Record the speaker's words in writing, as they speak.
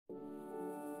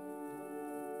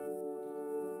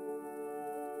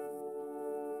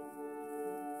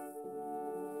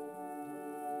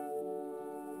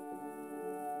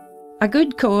A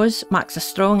good cause makes a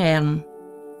strong urn.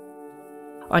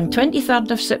 On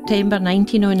 23rd of September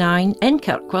 1909 in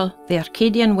Kirkwall, the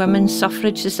Orcadian Women's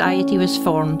Suffrage Society was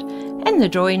formed in the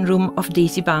drawing room of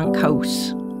Daisybank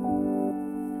House.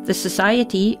 The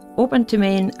society, open to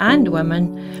men and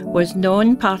women, was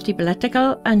non-party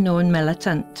political and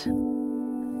non-militant.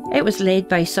 It was led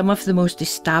by some of the most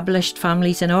established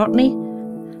families in Orkney,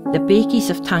 the Bakeys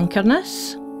of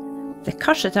Tankerness, the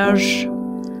Cursiters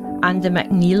and the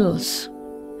McNeils.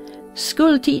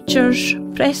 School teachers,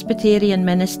 Presbyterian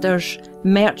ministers,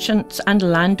 merchants and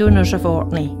landowners of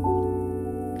Orkney.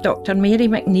 Dr. Mary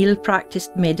McNeil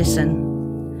practised medicine.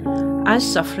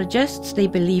 As suffragists, they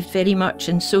believed very much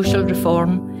in social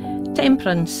reform,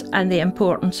 temperance and the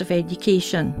importance of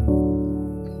education.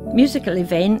 Musical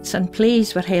events and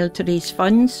plays were held to raise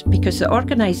funds because the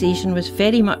organisation was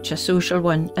very much a social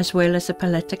one as well as a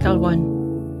political one.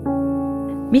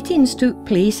 Meetings took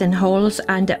place in halls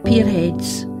and at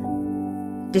pierheads.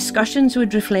 Discussions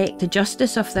would reflect the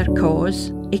justice of their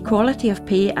cause, equality of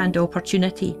pay and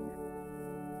opportunity.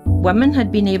 Women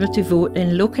had been able to vote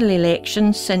in local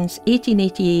elections since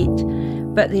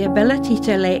 1888, but the ability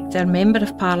to elect their Member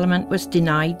of Parliament was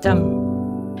denied them.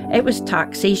 It was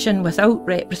taxation without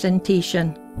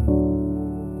representation.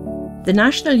 The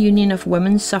National Union of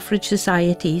Women's Suffrage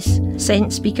Societies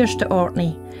sent speakers to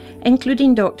Orkney,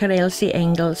 including Dr. Elsie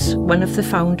Engels, one of the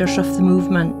founders of the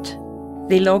movement.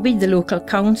 They lobbied the local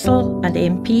council and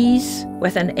MPs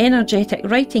with an energetic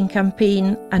writing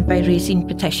campaign and by raising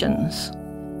petitions.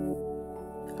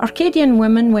 Orcadian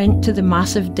women went to the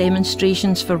massive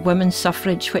demonstrations for women's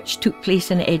suffrage which took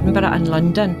place in Edinburgh and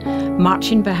London,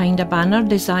 marching behind a banner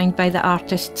designed by the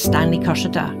artist Stanley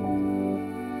Cursiter.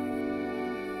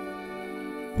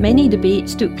 Many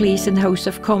debates took place in the House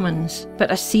of Commons,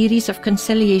 but a series of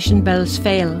conciliation bills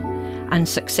fell and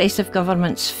successive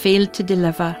governments failed to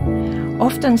deliver,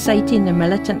 often citing the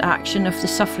militant action of the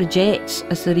suffragettes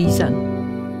as the reason.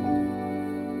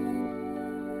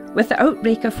 With the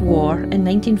outbreak of war in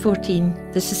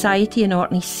 1914, the society in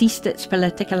Orkney ceased its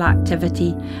political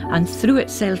activity and threw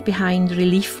itself behind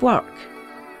relief work.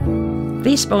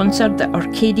 They sponsored the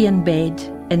Orcadian Bed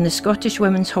in the Scottish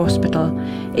Women's Hospital,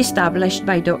 established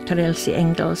by Dr. Elsie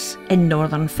Engels in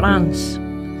northern France.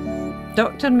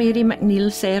 Dr. Mary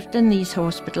McNeil served in these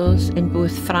hospitals in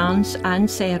both France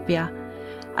and Serbia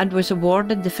and was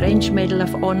awarded the French Medal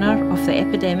of Honour of the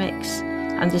Epidemics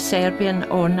and the Serbian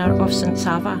Honour of St.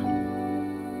 Sava.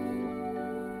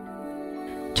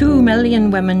 2 million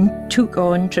women took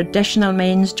on traditional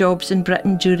men's jobs in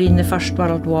Britain during the First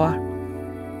World War.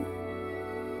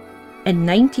 In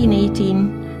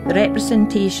 1918, the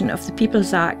Representation of the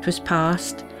People's Act was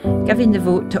passed, giving the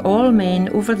vote to all men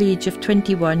over the age of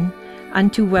 21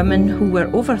 and to women who were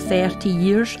over 30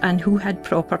 years and who had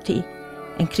property,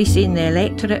 increasing the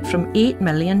electorate from 8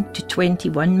 million to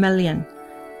 21 million.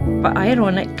 But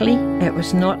ironically, it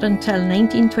was not until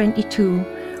 1922,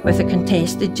 with a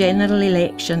contested general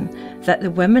election, that the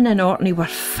women in Orkney were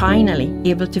finally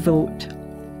able to vote.